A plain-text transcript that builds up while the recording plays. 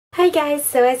Hi guys,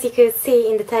 so as you could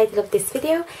see in the title of this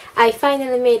video, I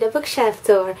finally made a bookshelf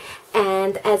tour,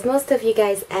 and as most of you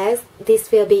guys asked,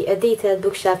 this will be a detailed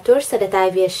bookshelf tour so that I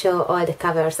will show all the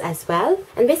covers as well.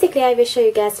 And basically I will show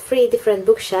you guys 3 different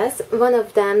bookshelves. One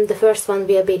of them, the first one,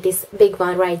 will be this big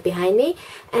one right behind me,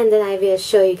 and then I will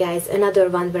show you guys another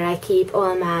one where I keep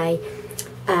all my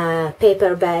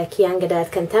paperback young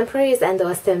adult contemporaries and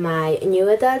also my new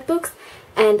adult books.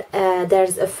 And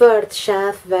there's a third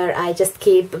shelf where I just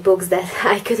keep books that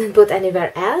I couldn't put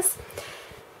anywhere else.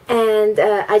 And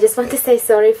I just want to say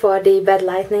sorry for the bad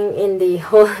lighting in the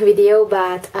whole video,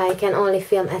 but I can only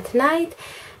film at night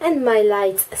and my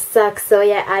lights suck, so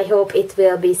yeah, I hope it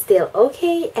will be still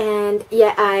okay. And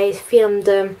yeah, I filmed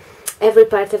every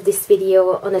part of this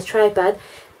video on a tripod,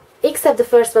 except the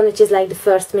first one, which is like the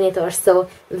first minute or so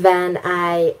when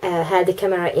I had the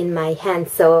camera in my hand,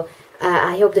 so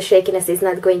I hope the shakiness is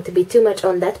not going to be too much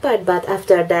on that part, but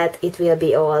after that it will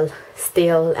be all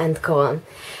still and calm.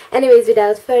 Anyways,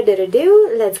 without further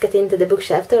ado, let's get into the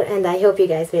bookshelf tour, and I hope you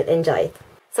guys will enjoy it.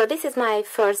 So this is my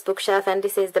first bookshelf, and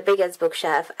this is the biggest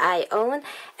bookshelf I own,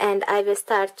 and I will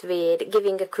start with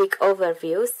giving a quick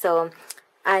overview. So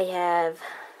I have,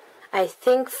 I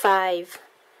think, 5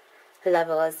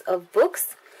 levels of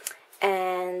books.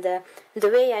 And the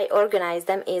way I organize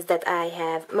them is that I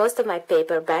have most of my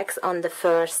paperbacks on the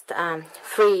first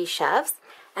 3 shelves,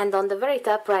 and on the very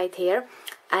top right here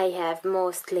I have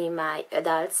mostly my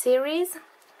adult series,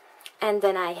 and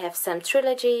then I have some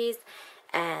trilogies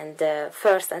and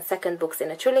first and second books in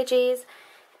a trilogies,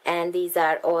 and these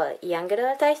are all young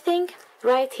adult, I think.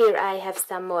 Right here I have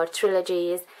some more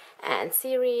trilogies and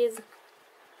series,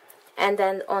 and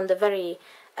then on the very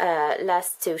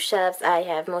last 2 shelves I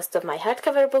have most of my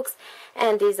hardcover books,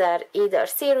 and these are either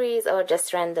series or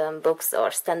just random books or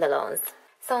standalones.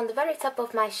 So on the very top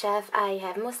of my shelf I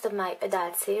have most of my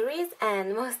adult series,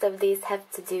 and most of these have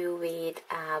to do with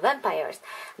vampires.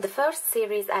 The first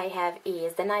series I have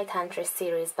is the Night Huntress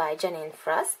series by Janine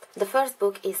Frost. The first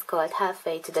book is called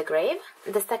Halfway to the Grave.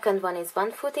 The second one is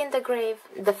One Foot in the Grave.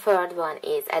 The third one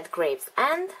is At Grave's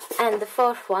End. And the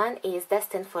fourth one is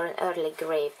Destined for an Early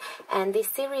Grave. And this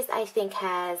series I think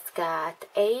has got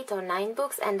 8 or 9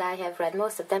 books, and I have read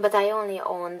most of them, but I only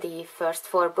own the first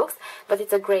 4 books. But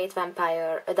it's a great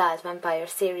adult vampire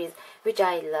series which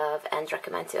I love and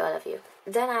recommend to all of you.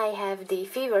 Then I have the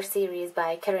Fever series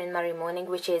by Karen Marie Moning,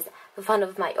 which is one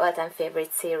of my all-time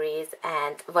favorite series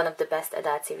and one of the best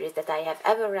adult series that I have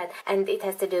ever read, and it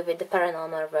has to do with the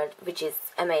paranormal world, which is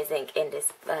amazing in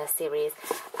this series.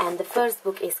 And the first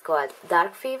book is called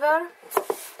Dark Fever,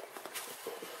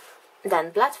 then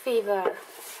Blood Fever,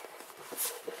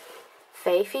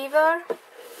 Fey Fever,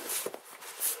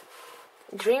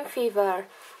 Dream Fever,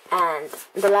 and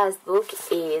the last book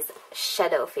is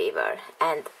Shadow Fever,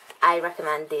 and I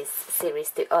recommend this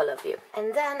series to all of you.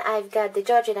 And then I've got the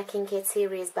Georgina Kincaid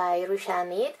series by Rochelle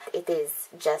Mead. It is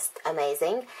just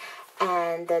amazing,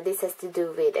 and this has to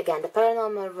do with, again, the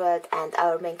paranormal world, and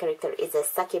our main character is a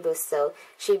succubus, so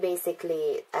she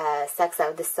basically sucks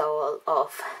out the soul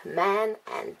of men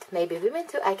and maybe women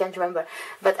too, I can't remember.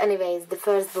 But anyways, the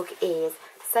first book is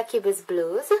Succubus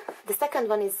Blues, the second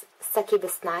one is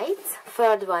Succubus Nights,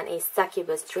 third one is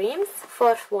Succubus Dreams,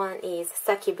 fourth one is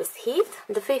Succubus Heat,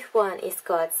 the fifth one is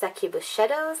called Succubus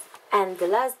Shadows, and the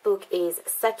last book is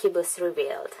Succubus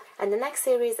Revealed. And the next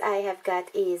series I have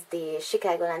got is the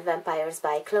Chicagoland Vampires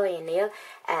by Chloe Neal,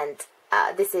 and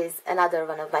this is another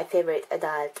one of my favorite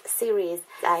adult series.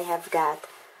 I have got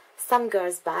Some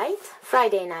Girls Bite,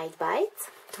 Friday Night Bites,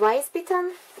 Twice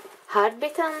Bitten, Heart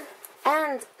Bitten,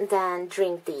 and then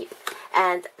Drink Deep.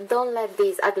 And don't let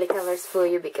these ugly covers fool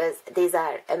you, because these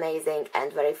are amazing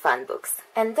and very fun books.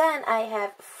 And then I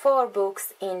have 4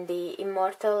 books in the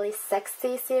Immortally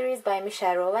Sexy series by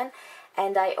Michelle Rowan,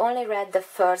 and I only read the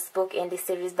first book in this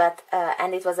series, but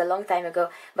and it was a long time ago,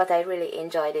 but I really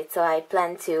enjoyed it, so I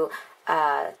plan to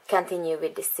continue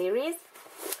with this series.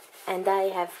 And I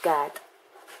have got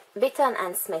Bitten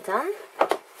and Smitten.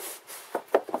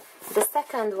 The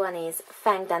second one is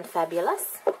Fanged and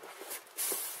Fabulous.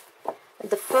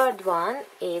 The third one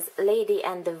is Lady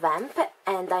and the Vamp,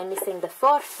 and I'm missing the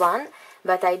fourth one,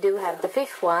 but I do have the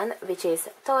fifth one, which is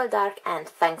Tall, Dark and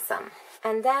Fangsome.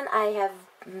 And then I have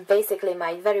basically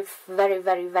my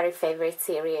very favorite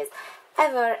series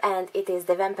ever, and it is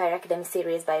the Vampire Academy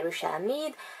series by Rochelle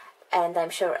Mead. And I'm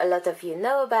sure a lot of you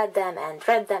know about them and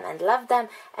read them and love them,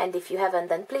 and if you haven't,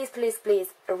 then please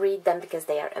read them, because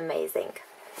they are amazing.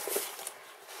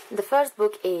 The first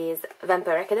book is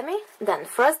Vampire Academy, then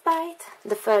Frostbite.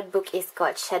 The third book is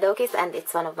called Shadow Kiss, and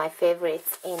it's one of my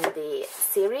favorites in the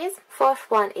series. Fourth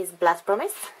one is Blood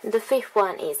Promise. The fifth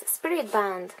one is Spirit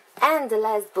Bound. And the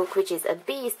last book, which is a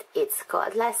beast, it's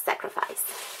called Last Sacrifice.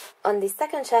 On the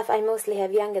second shelf, I mostly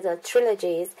have young adult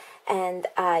trilogies, and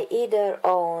I either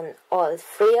own all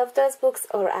three of those books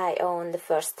or I own the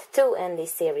first two in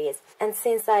this series. And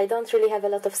since I don't really have a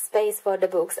lot of space for the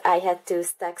books, I had to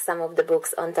stack some of the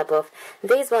books on top of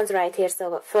these ones right here.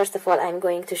 So first of all, I'm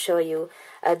going to show you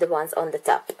the ones on the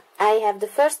top. I have the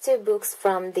first two books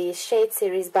from the Shade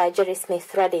series by Jerry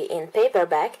Smith Reddy in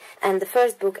paperback, and the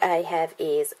first book I have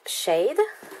is Shade.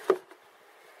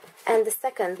 And the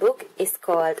second book is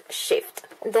called Shift.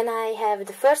 Then I have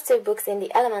the first two books in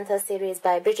the Elemental series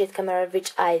by Bridget Cameron,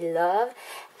 which I love.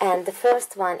 And the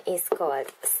first one is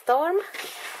called Storm,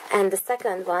 and the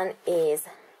second one is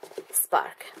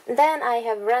Spark. Then I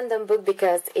have a random book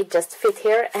because it just fit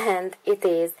here, and it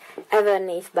is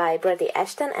Everneath by Brody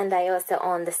Ashton, and I also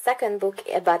own the second book,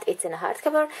 but it's in a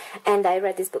hardcover, and I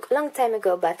read this book a long time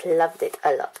ago but loved it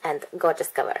a lot, and gorgeous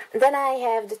cover. Then I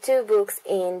have the two books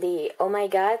in the Oh My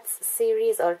Gods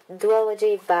series or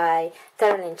duology by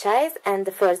Carolyn Chise, and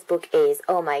the first book is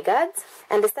Oh My Gods,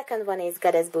 and the second one is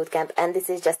Goddess Bootcamp, and this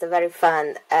is just a very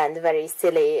fun and very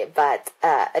silly but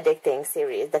addicting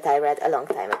series that I read a long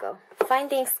time ago.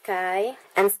 Finding Sky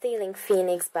and Stealing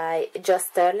Phoenix by Joss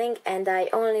Sterling, and I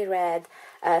only read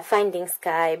Finding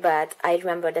Sky, but I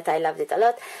remember that I loved it a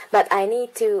lot, but I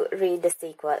need to read the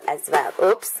sequel as well.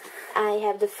 Oops. I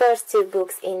have the first two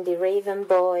books in the Raven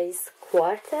Boys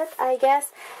quartet, I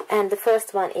guess, and the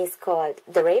first one is called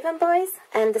The Raven Boys,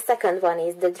 and the second one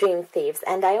is The Dream Thieves,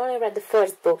 and I only read the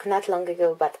first book not long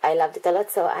ago, but I loved it a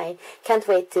lot, so I can't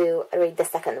wait to read the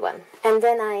second one. And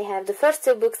then I have the first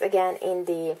two books again in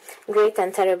the Great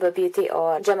and Terrible Beauty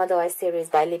or Gemma Doyle series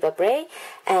by Liba Bray,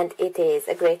 and it is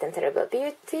A Great and Terrible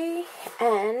Beauty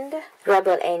and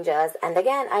Rebel Angels, and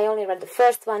again I only read the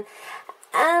first one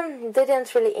and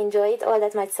didn't really enjoy it all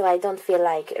that much, so I don't feel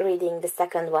like reading the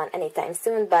second one anytime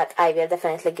soon, but I will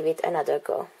definitely give it another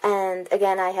go. And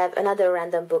again I have another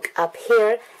random book up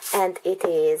here, and it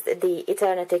is The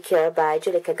Eternity Cure by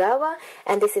Julie Kagawa,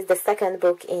 and this is the second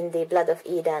book in the Blood of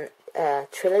Eden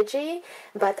trilogy,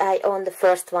 but I own the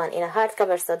first one in a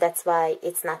hardcover, so that's why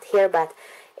it's not here, but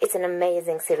it's an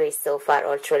amazing series so far,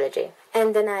 or trilogy.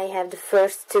 And then I have the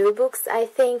first two books, I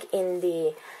think, in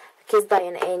the Kissed by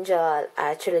an Angel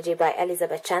trilogy by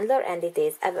Elizabeth Chandler, and it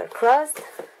is Ever Crossed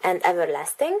and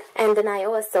Everlasting. And then I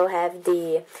also have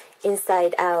the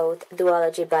Inside Out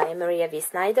duology by Maria V.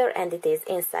 Snyder, and it is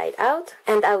Inside Out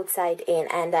and Outside In,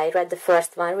 and I read the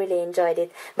first one, really enjoyed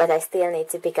it, but I still need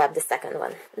to pick up the second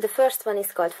one. The first one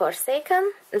is called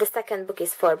Forsaken, the second book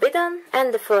is Forbidden,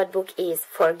 and the third book is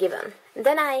Forgiven.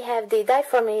 Then I have the Die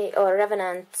For Me or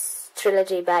Revenant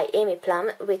trilogy by Amy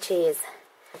Plum, which is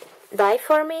Die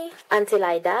For Me, Until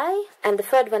I Die, and the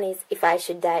third one is If I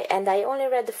Should Die, and I only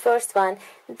read the first one,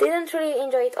 didn't really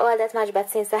enjoy it all that much, but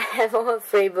since I have all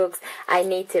three books, I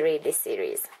need to read this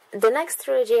series. The next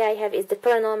trilogy I have is the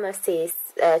Paranormal Mercy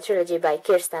trilogy by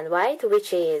Kirsten White,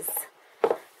 which is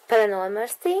Paranormal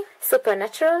Mercy,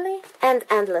 Supernaturally, and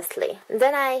Endlessly.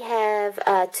 Then I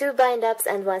have two bind-ups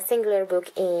and one singular book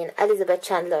in Elizabeth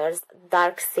Chandler's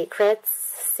Dark Secrets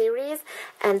series,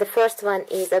 and the first one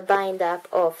is a bind-up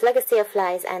of Legacy of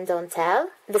Lies and Don't Tell.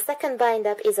 The second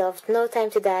bind-up is of No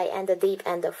Time to Die and The Deep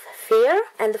End of Fear,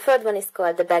 and the third one is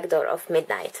called The Back Door of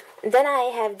Midnight. Then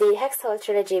I have the Hexhole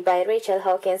trilogy by Rachel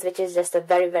Hawkins, which is just a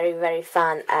very, very, very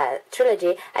fun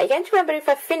trilogy. I can't remember if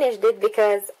I finished it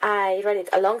because I read it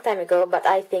a long time ago, but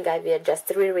I think I will just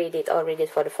reread it or read it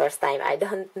for the first time. I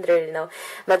don't really know.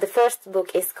 But the first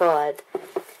book is called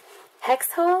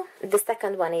Hexhole, the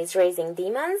second one is Raising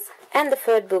Demons, and the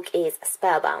third book is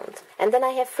Spellbound. And then I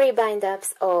have three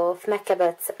bind-ups of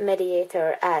Macabeth's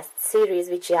Mediator series,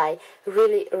 which I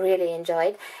really, really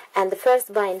enjoyed. And the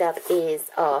first bind-up is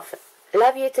of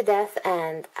Love You to Death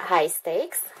and High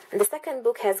Stakes. The second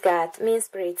book has got Mean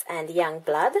Spirits and Young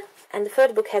Blood, and the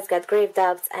third book has got Grave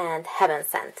Doubts and Heaven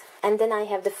Sent. And then I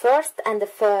have the first and the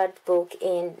third book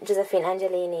in Josephine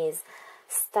Angelini's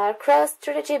Star-Crossed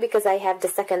trilogy, because I have the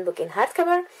second book in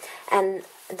hardcover, and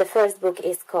the first book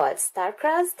is called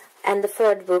Star-Crossed, and the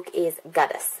third book is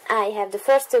Goddess. I have the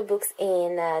first two books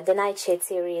in the Nightshade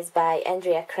series by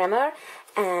Andrea Kremer,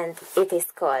 and it is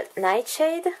called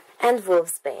Nightshade, and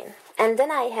Wolfsbane. And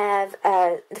then I have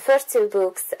the first two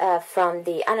books from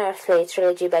the Unearthly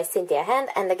trilogy by Cynthia Hand,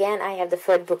 and again I have the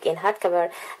third book in hardcover,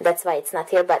 that's why it's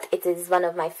not here, but it is one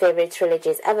of my favorite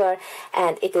trilogies ever,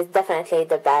 and it is definitely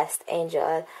the best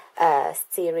Angel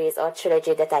series or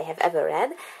trilogy that I have ever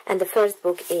read. And the first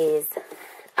book is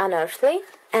Unearthly,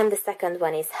 and the second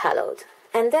one is Hallowed.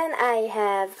 And then I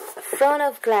have Throne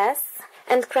of Glass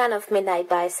and Crown of Midnight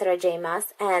by Sarah J.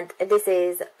 Maas, and this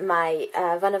is my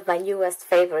one of my newest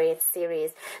favorite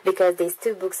series because these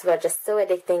two books were just so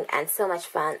addicting and so much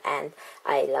fun, and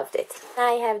I loved it.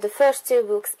 I have the first two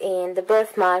books in the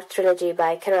Birthmark trilogy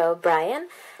by Cara O'Brien,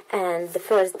 and the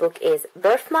first book is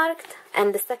Birthmarked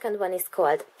and the second one is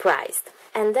called Prized.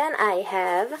 And then I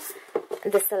have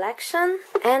The Selection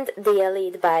and The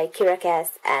Elite by Kira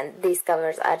Cass, and these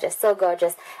covers are just so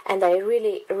gorgeous, and I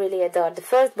really adored the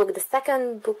first book. The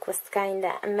second book was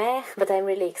kinda meh, but I'm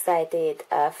really excited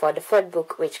for the third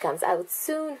book, which comes out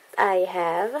soon. I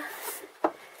have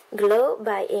Glow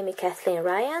by Amy Kathleen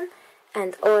Ryan,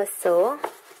 and also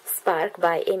Spark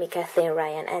by Amy Kathleen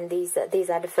Ryan, and these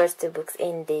are the first two books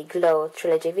in the Glow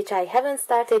trilogy, which I haven't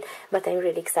started, but I'm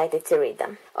really excited to read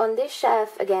them. On this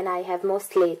shelf, again, I have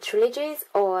mostly trilogies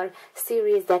or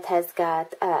series that has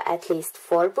got at least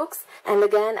 4 books, and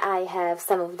again, I have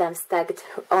some of them stacked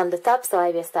on the top, so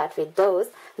I will start with those.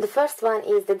 The first one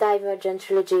is the Divergent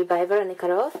trilogy by Veronica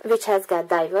Roth, which has got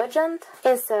Divergent,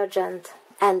 Insurgent,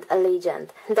 and Allegiant.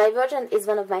 Divergent is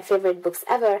one of my favorite books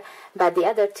ever, but the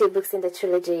other 2 books in the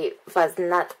trilogy was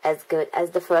not as good as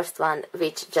the first one,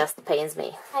 which just pains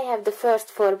me. I have the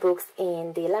first 4 books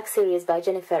in the Lux series by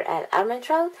Jennifer L.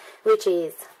 Armentrout, which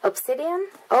is Obsidian,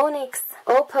 Onyx,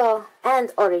 Opal,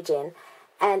 and Origin.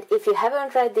 And if you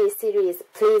haven't read this series,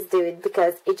 please do it,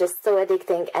 because it's just so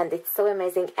addicting and it's so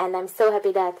amazing, and I'm so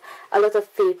happy that a lot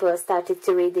of people started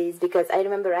to read these, because I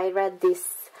remember I read this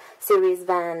series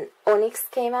when Onyx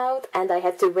came out, and I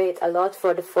had to wait a lot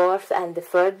for the 4th and the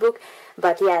 3rd book.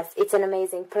 But yes, it's an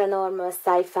amazing paranormal,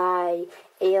 sci-fi,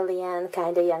 alien,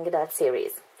 kind of young adult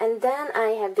series. And then I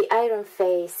have the Iron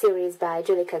Fae series by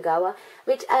Julie Kagawa,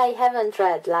 which I haven't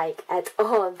read like at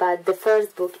all, but the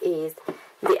first book is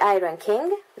The Iron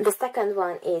King, the second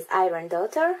one is Iron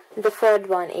Daughter, the third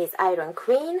one is Iron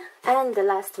Queen, and the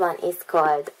last one is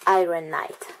called Iron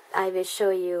Knight. I will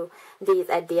show you these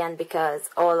at the end because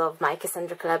all of my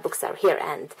Cassandra Clare books are here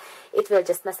and it will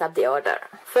just mess up the order.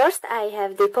 First, I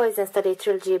have the Poison Study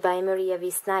trilogy by Maria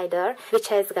V. Snyder, which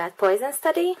has got Poison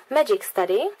Study, Magic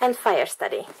Study, and Fire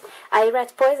Study. I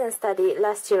read Poison Study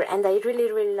last year and I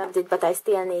really loved it, but I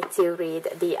still need to read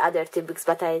the other 2 books,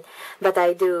 but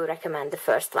I do recommend the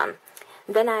first one.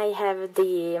 Then I have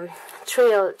the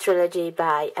Thrill trilogy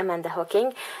by Amanda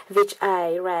Hocking, which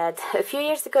I read a few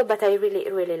years ago, but I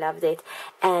really loved it.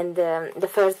 And the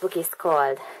first book is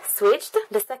called Switched,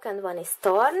 the second one is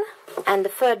Torn, and the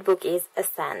third book is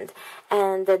Ascend.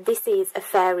 And this is a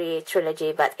fairy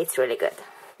trilogy, but it's really good.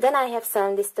 Then I have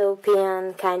some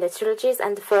dystopian kind of trilogies,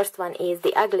 and the first one is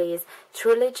the Uglies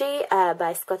trilogy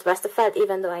by Scott Westerfeld,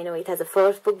 even though I know it has a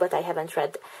 4th book, but I haven't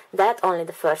read that, only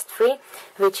the first 3,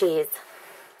 which is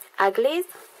Uglies,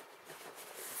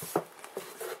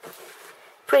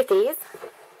 Pretties,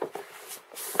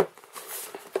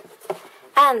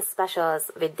 and Specials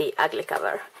with the ugly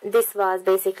cover. This was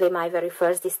basically my very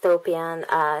first dystopian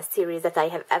series that I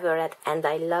have ever read, and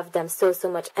I love them so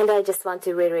much, and I just want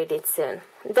to reread it soon.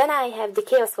 Then I have the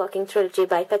Chaos Walking trilogy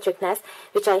by Patrick Ness,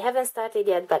 which I haven't started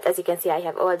yet, but as you can see I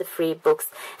have all the 3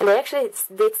 books. And I actually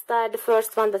did start the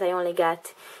first one, but I only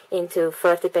got into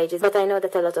 30 pages, but I know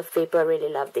that a lot of people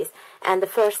really love this. And the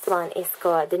first one is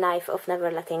called The Knife of Never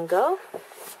Letting Go.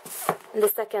 The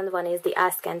second one is The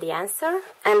Ask and the Answer,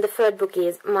 and the third book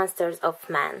is Monsters of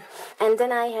Man. And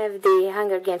then I have the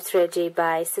Hunger Games trilogy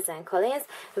by Suzanne Collins,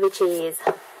 which is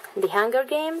The Hunger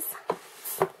Games,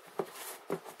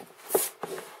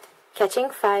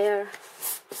 Catching Fire,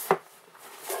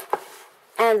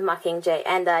 and Mockingjay,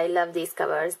 and I love these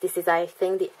covers. This is, I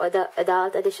think, the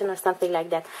adult edition or something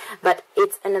like that, but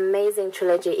it's an amazing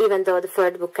trilogy, even though the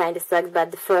third book kind of sucks,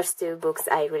 but the first 2 books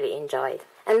I really enjoyed.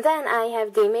 And then I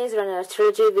have the Maze Runner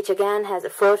trilogy, which again has a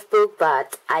 4th book,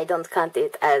 but I don't count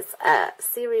it as a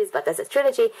series, but as a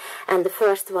trilogy. And the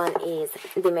first one is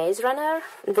The Maze Runner,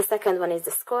 the second one is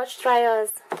The Scorch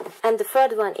Trials, and the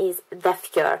third one is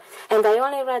Death Cure. And I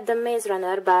only read The Maze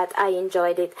Runner, but I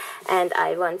enjoyed it, and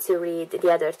I want to read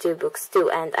the other 2 books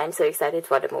too, and I'm so excited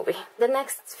for the movie. The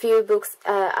next few books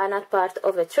are not part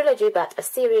of a trilogy, but a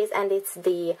series, and it's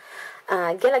the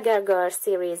Gallagher Girl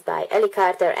series by Ellie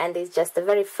Carter, and it's just a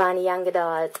very fun young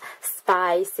adult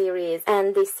spy series.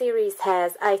 And this series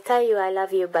has I Tell You I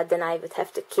Love You But Then I Would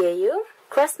Have to Kill You,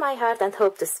 Cross My Heart and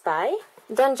Hope to Spy,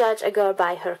 Don't Judge a Girl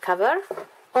by Her Cover,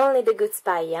 Only the Good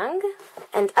Spy Young,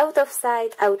 and Out of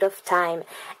Sight, Out of Time.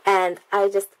 And I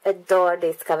just adore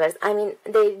these covers. I mean,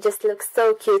 they just look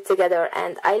so cute together,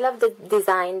 and I love the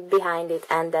design behind it,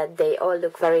 and that they all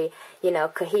look very,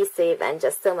 cohesive and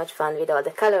just so much fun with all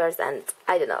the colors, and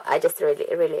I don't know, I just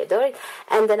really adore it.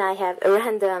 And then I have a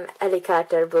random Ellie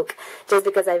Carter book, just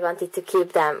because I wanted to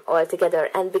keep them all together,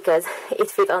 and because it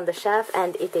fit on the shelf,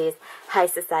 and it is High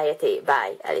Society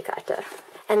by Ellie Carter.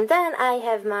 And then I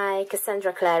have my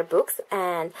Cassandra Clare books,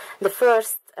 and the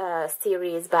first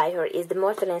series by her is the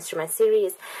Mortal Instrument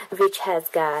series, which has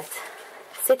got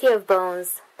City of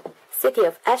Bones, City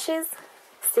of Ashes,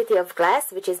 City of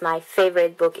Glass, which is my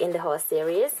favorite book in the whole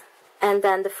series. And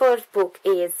then the fourth book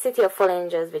is City of Fallen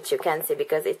Angels, which you can see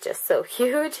because it's just so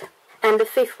huge. And the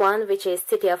fifth one, which is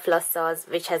City of Lost Souls,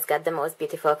 which has got the most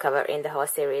beautiful cover in the whole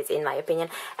series, in my opinion.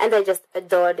 And I just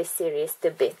adore this series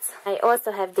to bits. I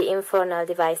also have the Infernal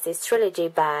Devices trilogy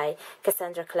by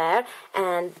Cassandra Clare.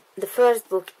 And the first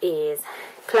book is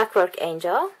Clockwork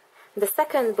Angel. The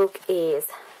second book is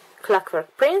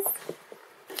Clockwork Prince.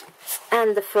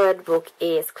 And the third book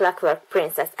is Clockwork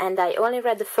Princess. And I only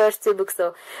read the first two books,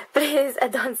 so please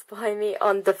don't spoil me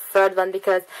on the third one,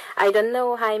 because I don't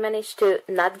know how I managed to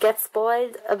not get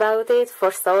spoiled about it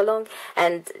for so long.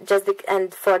 And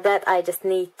for that I just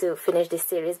need to finish this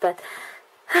series, but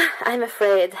I'm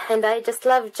afraid. And I just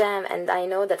love Jam, and I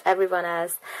know that everyone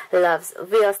else loves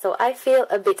Will, so I feel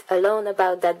a bit alone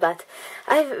about that, but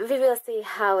we will see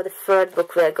how the third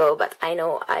book will go, but I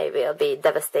know I will be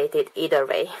devastated either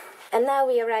way. And now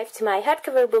we arrive to my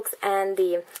hardcover books, and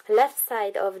the left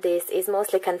side of this is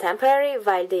mostly contemporary,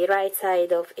 while the right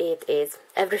side of it is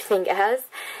everything else.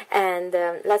 And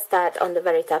let's start on the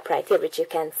very top right here, which you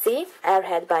can see,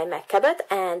 Airhead by Meg Cabot,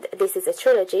 and this is a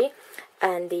trilogy.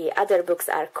 And the other books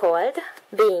are called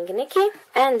Being Nikki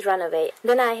and Runaway.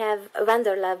 Then I have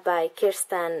Wanderlove by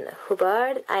Kirsten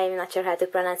Hubbard. I'm not sure how to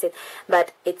pronounce it,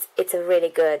 but it's a really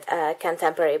good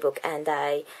contemporary book, and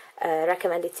I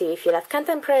recommend it to you if you love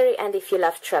contemporary and if you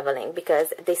love traveling,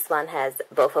 because this one has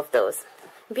both of those.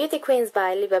 Beauty Queens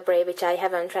by Libba Bray, which I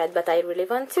haven't read but I really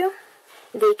want to.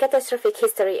 The Catastrophic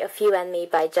History of You and Me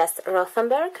by Jess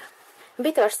Rothenberg.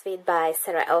 Bittersweet by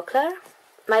Sarah Oakler.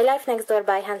 My Life Next Door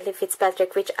by Huntley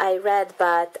Fitzpatrick, which I read,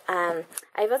 but I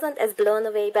wasn't as blown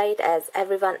away by it as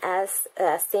everyone else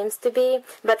seems to be,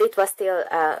 but it was still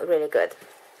really good.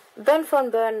 Burn for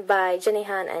Burn by Jenny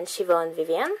Han and Siobhan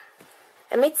Vivian.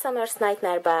 A Midsummer's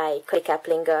Nightmare by Cody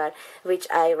Kaplinger, which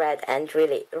I read and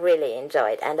really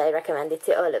enjoyed, and I recommend it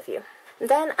to all of you.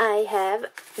 Then I have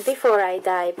Before I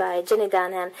Die by Jenny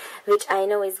Dunham, which I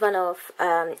know is one of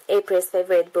April's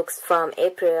favorite books from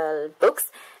April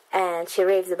Books, and she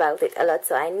raves about it a lot,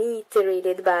 so I need to read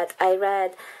it. But I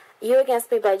read You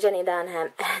Against Me by Jenny Dunham,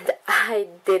 and I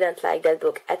didn't like that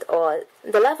book at all.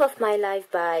 The Love of My Life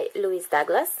by Louise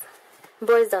Douglas.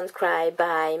 Boys Don't Cry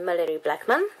by Mallory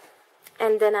Blackman.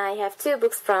 And then I have two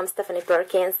books from Stephanie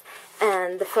Perkins,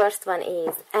 and the first one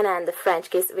is Anna and the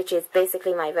French Kiss, which is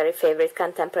basically my very favorite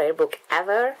contemporary book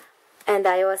ever. And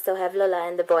I also have Lola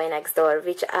and the Boy Next Door,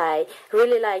 which I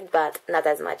really liked, but not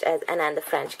as much as Anna and the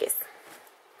French Kiss.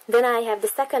 Then I have the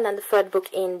second and the third book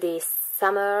in the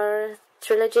Summer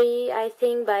trilogy, I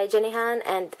think, by Jenny Han,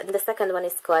 and the second one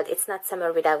is called It's Not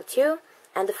Summer Without You,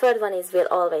 and the third one is We'll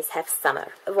Always Have Summer.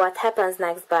 What Happens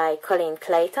Next by Colleen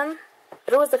Clayton.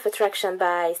 Rules of Attraction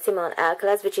by Simone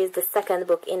Alcaraz, which is the second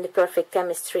book in the Perfect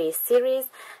Chemistry series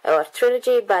or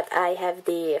trilogy, but I have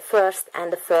the first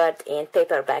and the third in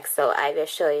paperback, so I will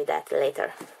show you that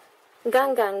later.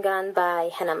 Gun Gun Gun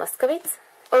by Hannah Moskowitz.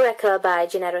 Oracle by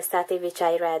Gina Rosati, which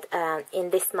I read in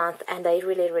this month, and I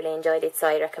really enjoyed it, so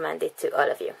I recommend it to all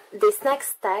of you. This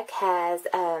next stack has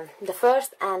the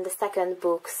first and the second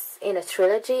books in a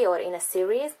trilogy or in a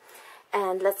series.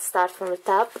 And let's start from the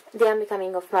top. The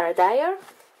Unbecoming of Mara Dyer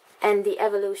and The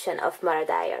Evolution of Mara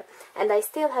Dyer. And I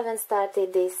still haven't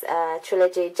started this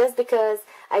trilogy just because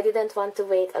I didn't want to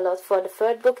wait a lot for the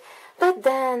third book, but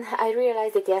then I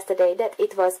realized it yesterday that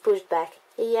it was pushed back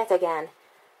yet again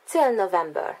till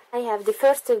November. I have the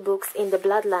first two books in the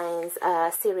Bloodlines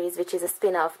series, which is a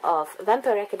spin-off of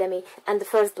Vampire Academy, and the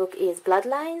first book is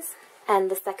Bloodlines,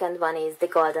 and the second one is The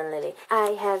Golden Lily.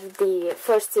 I have the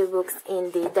first two books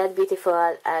in the Dead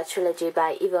Beautiful trilogy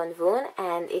by Yvonne Woon,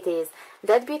 and it is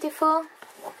Dead Beautiful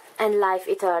and Life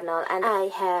Eternal. And I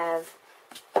have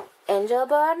Angel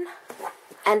Burn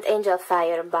and Angel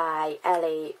Fire by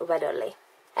Ellie Weatherly.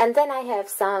 And then I have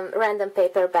some random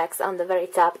paperbacks on the very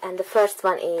top, and the first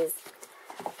one is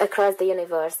Across the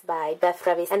Universe by Beth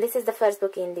Revis, and this is the first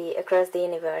book in the Across the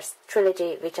Universe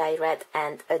trilogy, which I read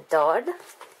and adored.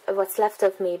 What's Left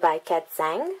of Me by Kat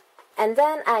Zhang. And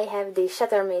then I have the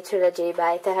Shatter Me trilogy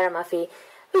by Taher Mafi,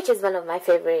 which is one of my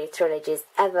favorite trilogies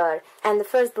ever. And the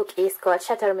first book is called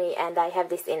Shatter Me, and I have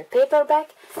this in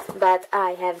paperback, but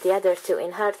I have the other two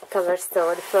in hardcover.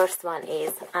 So the first one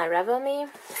is Unravel Me,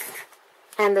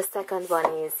 and the second one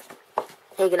is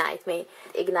Ignite Me.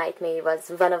 Ignite Me was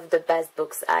one of the best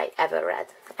books I ever read.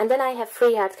 And then I have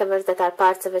 3 hardcovers that are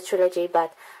parts of a trilogy,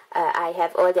 but I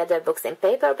have all the other books in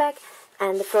paperback.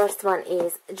 And the first one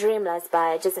is Dreamless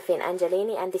by Josephine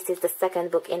Angelini, and this is the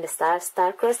second book in the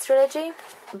Star-Crossed trilogy.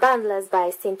 Boundless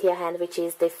by Cynthia Hand, which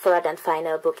is the third and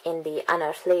final book in the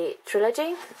Unearthly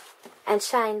trilogy. And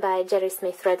Shine by Jerry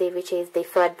Smith Reddy, which is the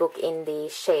third book in the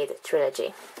Shade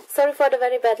trilogy. Sorry for the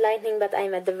very bad lighting, but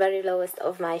I'm at the very lowest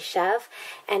of my shelf,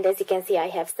 and as you can see I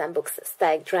have some books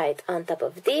stacked right on top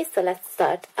of these. So let's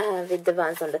start with the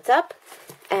ones on the top.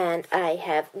 And I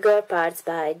have Girl Parts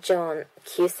by Joan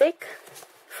Cusick,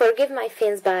 Forgive My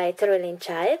Fins by Terrelyn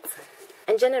Childs,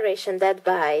 and Generation Dead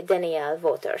by Danielle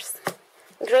Waters.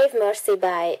 Grave Mercy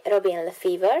by Robin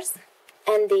Lefevers,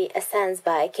 and The Essence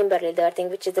by Kimberly Durting,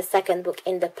 which is the second book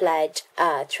in the Pledge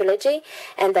trilogy.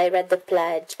 And I read the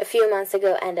Pledge a few months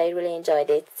ago and I really enjoyed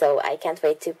it, so I can't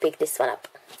wait to pick this one up.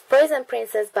 Poison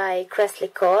Princess by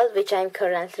Cressley Cole, which I'm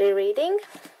currently reading.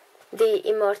 The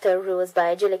Immortal Rules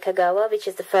by Julie Kagawa, which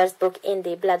is the first book in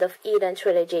the Blood of Eden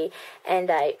trilogy, and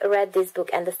I read this book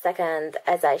and the second,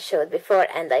 as I showed before,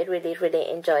 and I really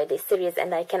enjoyed this series,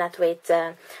 and I cannot wait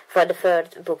for the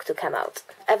third book to come out.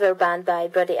 Everbound by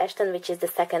Brody Ashton, which is the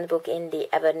second book in the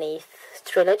Everneath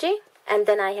trilogy. And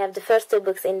then I have the first 2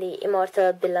 books in the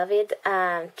Immortal Beloved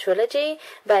trilogy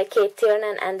by Kate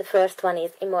Tiernan, and the first one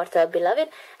is Immortal Beloved,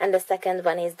 and the second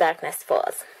one is Darkness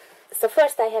Falls. So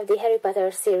first I have the Harry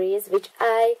Potter series, which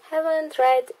I haven't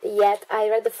read yet. I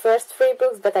read the first 3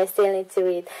 books, but I still need to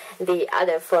read the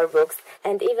other 4 books.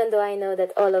 And even though I know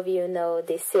that all of you know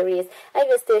this series, I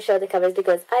will still show the covers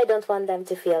because I don't want them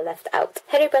to feel left out.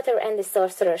 Harry Potter and the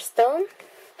Sorcerer's Stone,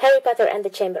 Harry Potter and the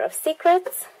Chamber of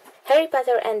Secrets, Harry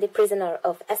Potter and the Prisoner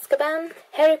of Azkaban,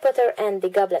 Harry Potter and the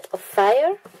Goblet of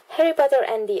Fire, Harry Potter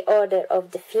and the Order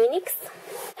of the Phoenix,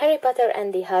 Harry Potter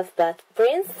and the Half-Blood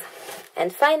Prince,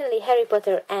 and finally Harry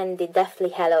Potter and the Deathly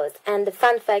Hallows. And the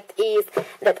fun fact is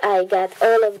that I got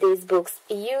all of these books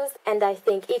used, and I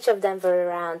think each of them were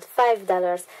around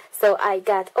 $5, so I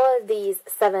got all these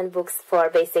 7 books for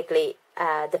basically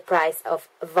the price of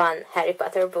one Harry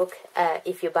Potter book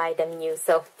if you buy them new,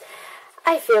 so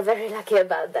I feel very lucky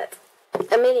about that.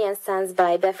 A Million Suns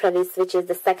by Beth Revis, which is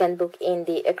the second book in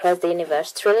the Across the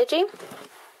Universe trilogy.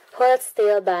 Hold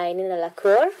Still by Nina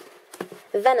LaCour.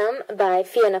 Venom by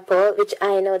Fiona Paul, which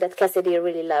I know that Cassidy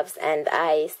really loves and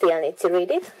I still need to read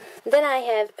it. Then I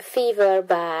have Fever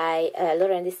by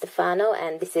Lauren Di Stefano,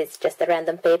 and this is just a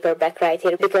random paperback right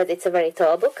here because it's a very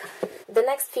tall book. The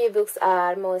next few books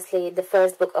are mostly the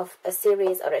first book of a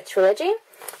series or a trilogy,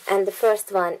 and the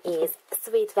first one is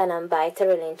Sweet Venom by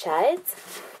Terrelyn Childs,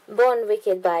 Born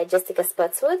Wicked by Jessica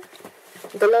Spotswood,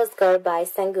 The Lost Girl by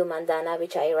Sengu Mandana,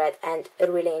 which I read and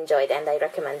really enjoyed, and I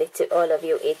recommend it to all of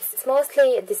you. It's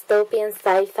mostly a dystopian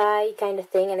sci-fi kind of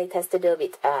thing, and it has to do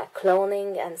with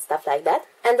cloning and stuff like that.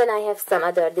 And then I have some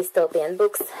other dystopian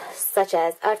books, such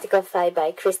as Article 5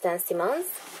 by Kristen Simmons,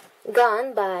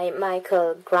 Gone by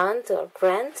Michael Grant,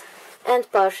 and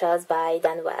Partials by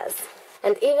Dan Wells.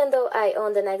 And even though I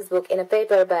own the next book in a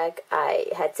paperback, I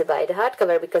had to buy the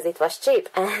hardcover because it was cheap,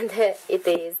 and it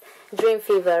is Dream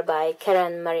Fever by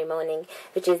Karen Marie Moning,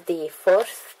 which is the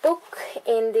 4th book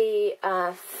in the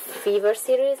Fever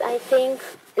series, I think.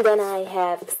 Then I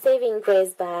have Saving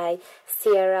Grace by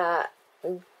Sierra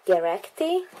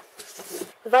Gerecti,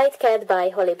 White Cat by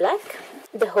Holly Black,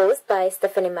 The Host by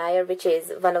Stephanie Meyer, which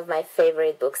is one of my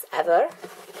favorite books ever,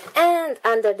 and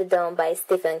Under the Dome by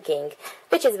Stephen King,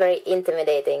 which is very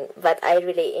intimidating, but I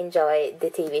really enjoy the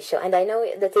TV show. And I know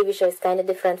the TV show is kind of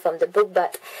different from the book,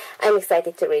 but I'm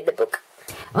excited to read the book.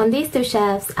 On these 2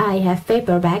 shelves I have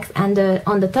paperbacks, and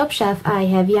on the top shelf I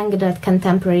have young adult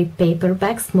contemporary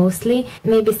paperbacks mostly,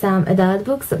 maybe some adult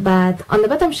books, but on the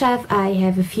bottom shelf I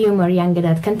have a few more young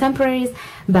adult contemporaries,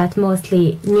 but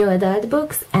mostly new adult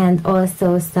books, and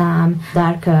also some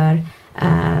darker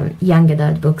young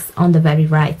adult books on the very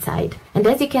right side. And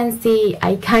as you can see,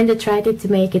 I kinda tried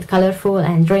to make it colorful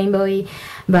and rainbowy,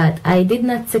 but I did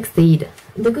not succeed.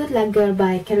 The Good Luck Girl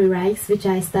by Carrie Reichs, which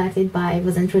I started but I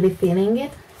wasn't really feeling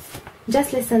it.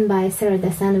 Just Listen by Sarah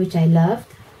Dessen, which I loved.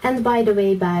 And By the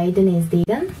Way by Denise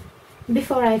Deegan.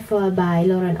 Before I Fall by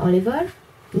Lauren Oliver,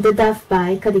 The Dove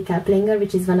by Cody Kaplinger,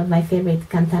 which is one of my favorite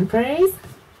contemporaries,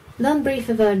 Don't Breathe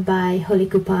a Word by Holly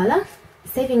Kupala,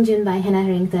 Saving June by Hannah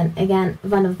Harrington, again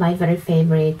one of my very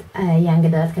favorite young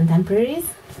adult contemporaries,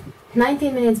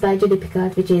 19 Minutes by Judy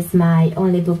Picoult, which is my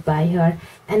only book by her,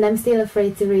 and I'm still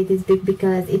afraid to read this book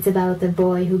because it's about a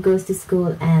boy who goes to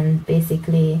school and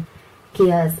basically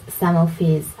kills some of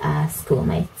his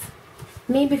schoolmates.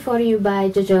 Me Before You by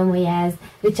Jojo Moyes,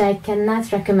 which I cannot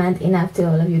recommend enough to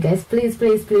all of you guys. Please,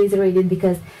 please, please read it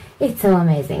because it's so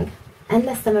amazing.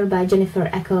 Endless Summer by Jennifer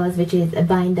Eccles, which is a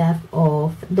bind-up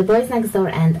of The Boys Next Door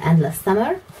and Endless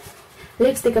Summer.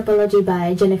 Lipstick Apology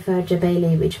by Jennifer J.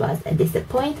 Bailey, which was a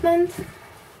disappointment.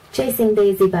 Chasing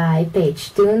Daisy by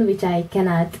Paige Toon, which I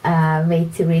cannot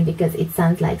wait to read because it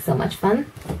sounds like so much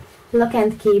fun. Lock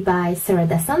and Key by Sarah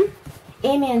Desson.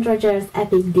 Amy and Roger's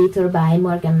Epic Detour by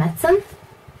Morgan Matson.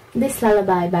 This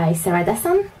Lullaby by Sarah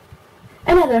Desson.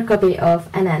 Another copy of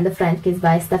Anna and the French Kiss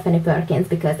by Stephanie Perkins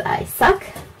because I suck.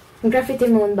 Graffiti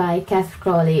Moon by Kath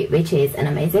Crowley, which is an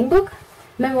amazing book.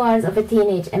 Memoirs of a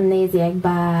Teenage Amnesiac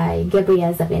by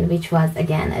Gabrielle Zavin, which was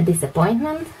again a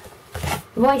disappointment.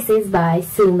 Voices by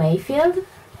Sue Mayfield.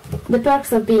 The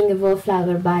Perks of Being a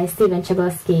Wallflower by Stephen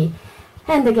Chbosky,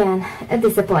 and again a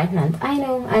disappointment. I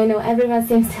know, everyone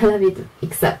seems to love it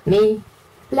except me.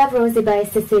 Love Rosie by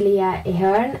Cecilia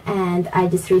Ahern, and I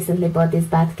just recently bought this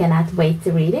but cannot wait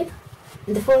to read it.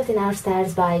 The Fault in Our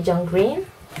Stars by John Green.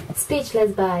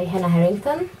 Speechless by Hannah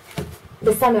Harrington.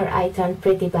 The Summer I Turned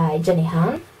Pretty by Jenny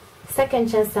Han. Second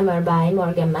Chance Summer by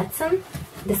Morgan Matson.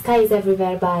 The Sky is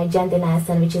Everywhere by Jandy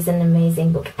Nelson, which is an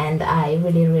amazing book and I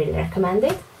really recommend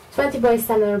it. 20 Boys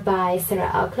Summer by Sarah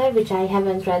Auckler, which I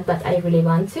haven't read but I really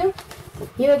want to.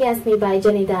 You Against Me by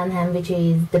Jenny Dunham, which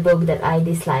is the book that I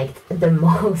disliked the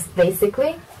most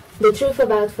basically. The Truth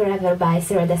About Forever by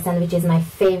Sarah Desson, which is my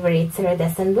favorite Sarah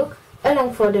Desson book.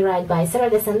 Along for the Ride by Sarah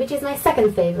Desson, which is my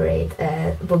second favorite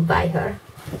book by her.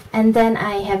 And then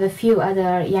I have a few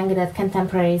other young adult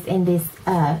contemporaries in this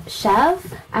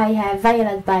shelf. I have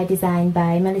Violet by Design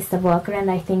by Melissa Walker,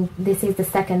 and I think this is the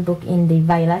second book in the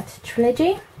Violet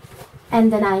trilogy.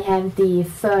 And then I have the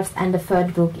first and the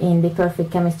third book in the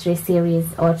Perfect Chemistry series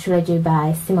or trilogy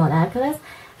by Simone Alcaraz.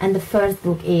 And the first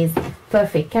book is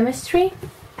Perfect Chemistry,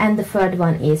 and the third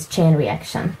one is Chain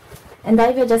Reaction. And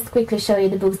I will just quickly show you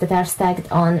the books that are stacked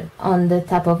on the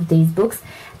top of these books.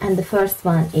 And the first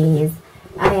one is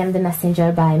I Am the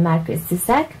Messenger by Marcus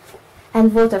Zusak,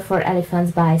 and Water for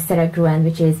Elephants by Sarah Gruen,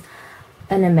 which is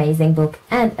an amazing book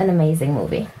and an amazing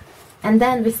movie. And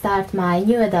then we start my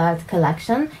new adult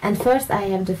collection, and first I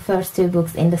have the first two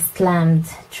books in the Slammed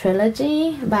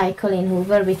trilogy by Colleen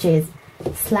Hoover, which is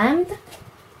Slammed,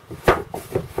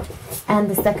 and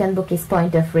the second book is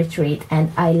Point of Retreat,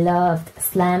 and I loved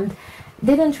Slammed.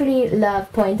 Didn't really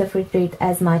love Point of Retreat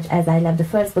as much as I loved the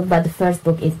first book, but the first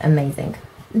book is amazing.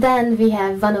 Then we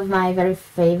have one of my very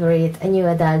favorite new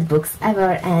adult books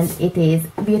ever, and it is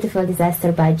Beautiful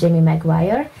Disaster by Jamie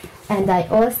Maguire. And I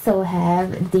also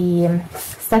have the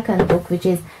second book, which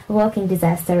is Walking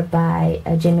Disaster by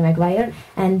Jamie Maguire,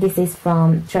 and this is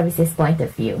from Travis's point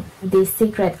of view. The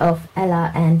Secret of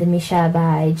Ella and Michelle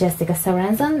by Jessica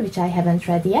Sorensen, which I haven't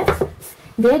read yet.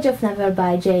 The Edge of Never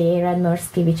by J.A.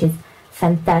 Radmersky, which is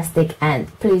fantastic, and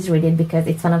please read it because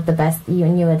it's one of the best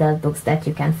new adult books that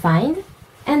you can find.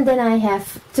 And then I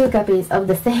have two copies of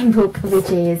the same book, which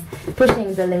is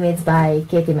Pushing the Limits by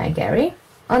Katie McGarry.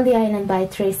 On the Island by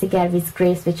Tracy Garvis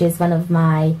Graves, which is one of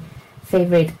my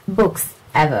favorite books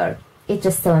ever. It's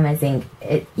just so amazing.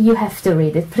 You have to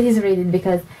read it. Please read it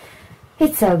because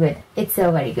it's so good. It's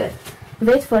so very good.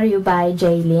 Wait for You by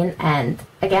Jaylin, and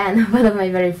again, one of my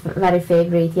very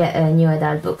favorite new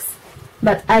adult books.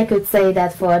 But I could say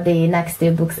that for the next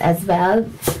two books as well.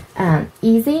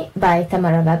 Easy by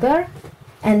Tamara Weber,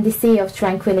 and The Sea of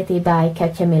Tranquility by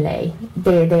Katja Millay.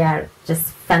 They are just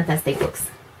fantastic books.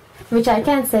 Which I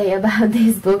can say about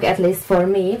this book, at least for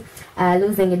me,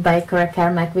 Losing It by Cora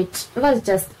Carmack, which was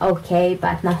just okay,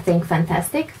 but nothing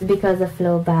fantastic. Because of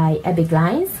Flow by Abby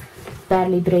Glines.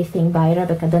 Barely Breathing by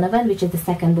Rebecca Donovan, which is the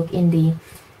second book in the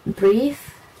Breathe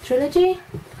trilogy,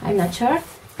 I'm not sure.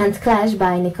 And Clash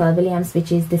by Nicole Williams,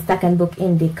 which is the second book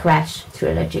in the Crash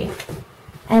trilogy.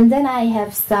 And then I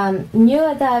have some new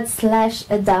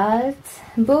adult/adult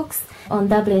books. On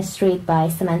Dublin Street by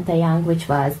Samantha Young, which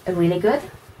was really good.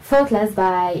 Thoughtless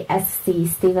by S.C.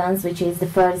 Stevens, which is the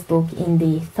first book in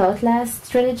the Thoughtless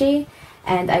trilogy,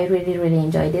 and I really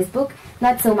enjoyed this book.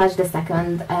 Not so much the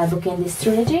second book in this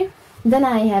trilogy. Then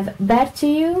I have Back to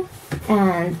You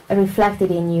and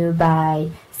Reflected in You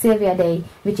by Sylvia Day,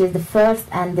 which is the first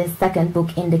and the second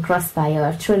book in the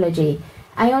Crossfire trilogy,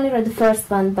 I only read the first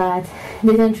one but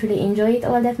didn't really enjoy it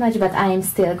all that much, but I am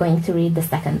still going to read the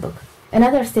second book.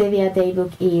 Another Sylvia Day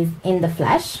book is In the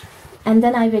Flesh. And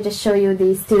then I will just show you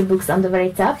these two books on the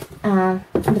very top.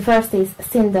 The first is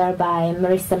Cinder by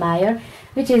Marissa Meyer,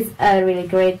 which is a really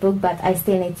great book, but I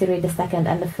still need to read the second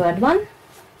and the third one.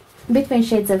 Between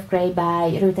Shades of Grey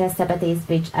by Ruth S. Sabatis,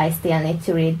 which I still need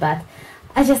to read, but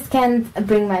I just can't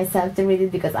bring myself to read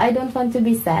it because I don't want to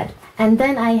be sad. And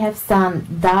then I have some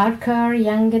darker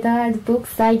young adult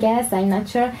books, I guess, I'm not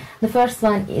sure. The first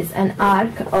one is an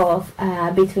arc of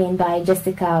Between by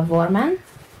Jessica Warman.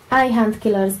 I Hunt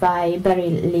Killers by Barry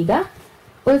Liga,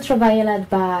 Ultraviolet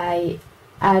by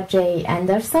R.J.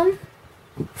 Anderson,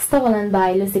 Stolen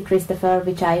by Lucy Christopher,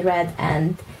 which I read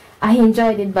and I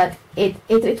enjoyed it, but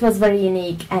it was very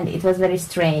unique and it was very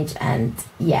strange, and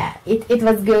yeah, it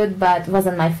was good but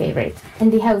wasn't my favorite.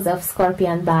 And The House of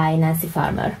Scorpion by Nancy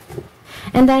Farmer.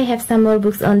 And I have some more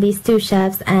books on these two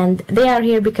shelves, and they are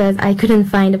here because I couldn't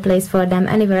find a place for them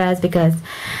anywhere else because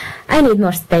I need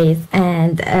more space.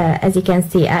 And as you can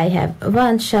see, I have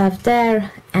one shelf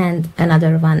there and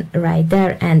another one right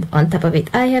there, and on top of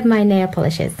it I have my nail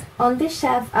polishes. On this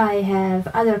shelf I have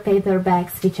other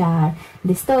paperbacks which are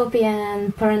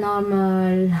dystopian,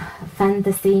 paranormal,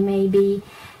 fantasy maybe.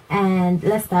 And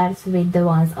let's start with the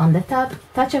ones on the top.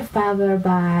 Touch of Power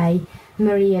by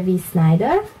Maria V.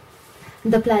 Snyder,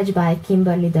 The Pledge by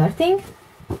Kimberly Durting,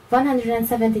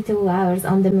 172 Hours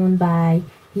on the Moon by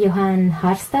Johan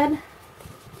Harstad,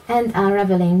 and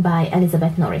Unraveling by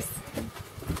Elizabeth Norris.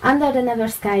 Under the Never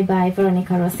Sky by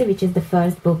Veronica Rossi, which is the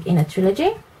first book in a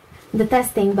trilogy. The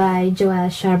Testing by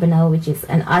Joelle Charbonneau, which is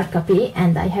an art copy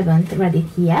and I haven't read it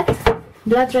yet.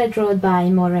 Blood Red Road by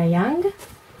Maura Young.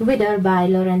 Wither by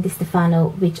Lauren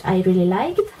DiStefano, which I really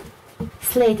liked.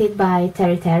 Slated by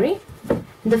Terry Terry.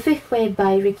 The Fifth Wave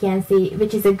by Rick Yancey,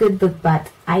 which is a good book,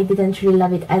 but I didn't really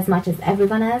love it as much as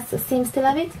everyone else seems to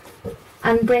love it.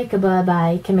 Unbreakable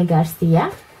by Kemi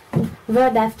Garcia.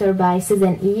 Word After by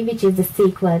Susan E., which is the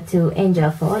sequel to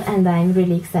Angel Fall, and I'm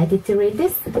really excited to read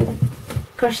this.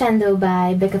 Crescendo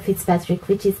by Becca Fitzpatrick,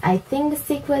 which is I think the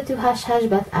sequel to Hush Hush,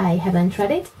 but I haven't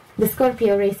read it. The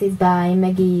Scorpio Races by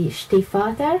Maggie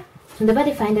Stiefvater. The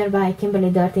Body Finder by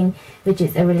Kimberly Durting, which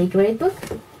is a really great book.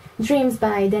 Dreams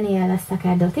by Daniela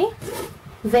Saccardotti.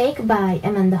 Wake by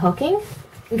Amanda Hawking.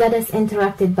 Goddess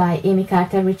Interrupted by Amy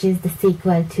Carter, which is the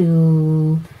sequel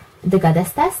to The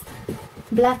Goddess Test.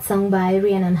 Blood Song by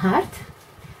Rhiannon Hart.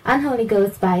 Unholy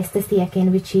Ghosts by Stacey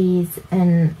Akin, which is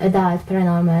an adult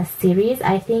paranormal series,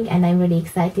 I think, and I'm really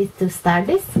excited to start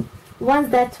this.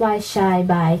 Once Dead Twice Shy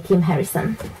by Kim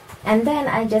Harrison. And then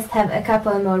I just have a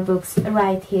couple more books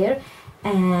right here,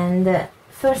 and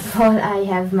first of all I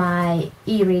have my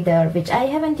e-reader, which I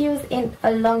haven't used in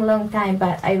a long time,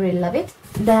 but I really love it.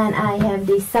 Then I have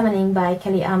the Summoning by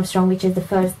Kelly Armstrong, which is the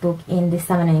first book in the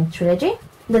Summoning trilogy.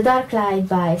 The Dark Light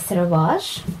by Sarah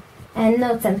Walsh, and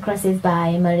Notes and Crosses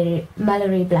by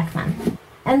Mallory Blackman.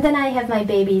 And then I have my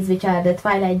babies, which are the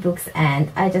Twilight books,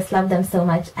 and I just love them so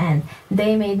much, and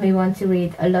they made me want to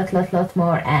read a lot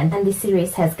more. And this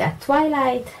series has got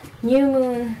Twilight, New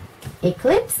Moon,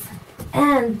 Eclipse,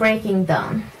 and Breaking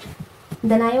Dawn.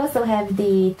 Then I also have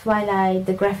the Twilight,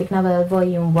 the graphic novel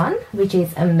Volume 1, which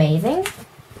is amazing.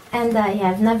 And I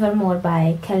have Nevermore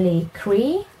by Kelly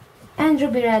Cree, and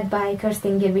Ruby Red by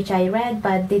Kirsten Gill, which I read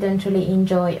but didn't really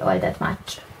enjoy all that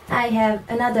much. I have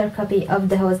another copy of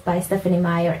The Host by Stephanie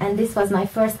Meyer, and this was my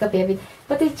first copy of it,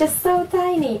 but it's just so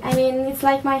tiny. I mean, it's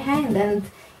like my hand, and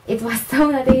it was so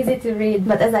not easy to read,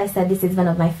 but as I said, this is one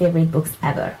of my favorite books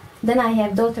ever. Then I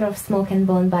have Daughter of Smoke and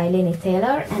Bone by Laini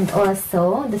Taylor, and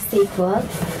also the sequel,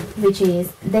 which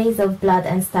is Days of Blood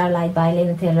and Starlight by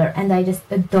Laini Taylor, and I just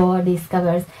adore these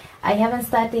covers. I haven't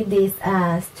started this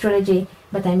trilogy,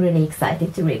 but I'm really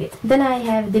excited to read it. Then I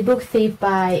have The Book Thief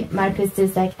by Marcus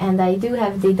Zusak, and I do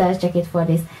have the dust jacket for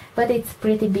this, but it's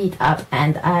pretty beat up,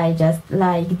 and I just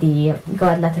like the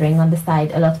gold lettering on the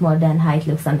side a lot more than how it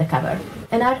looks on the cover.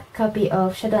 An art copy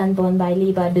of Shadow and Bone by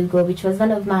Leigh Bardugo, which was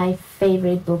one of my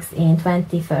favorite books in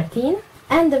 2013.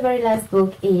 And the very last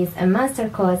book is A Monster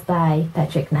Calls by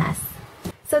Patrick Ness.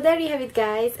 So there you have it,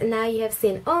 guys. Now you have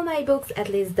seen all my books, at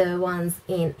least the ones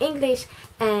in English,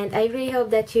 and I really hope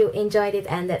that you enjoyed it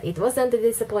and that it wasn't a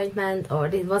disappointment or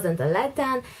it wasn't a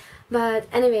letdown. But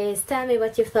anyways, tell me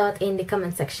what you thought in the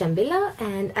comment section below,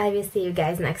 and I will see you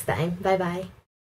guys next time. Bye bye.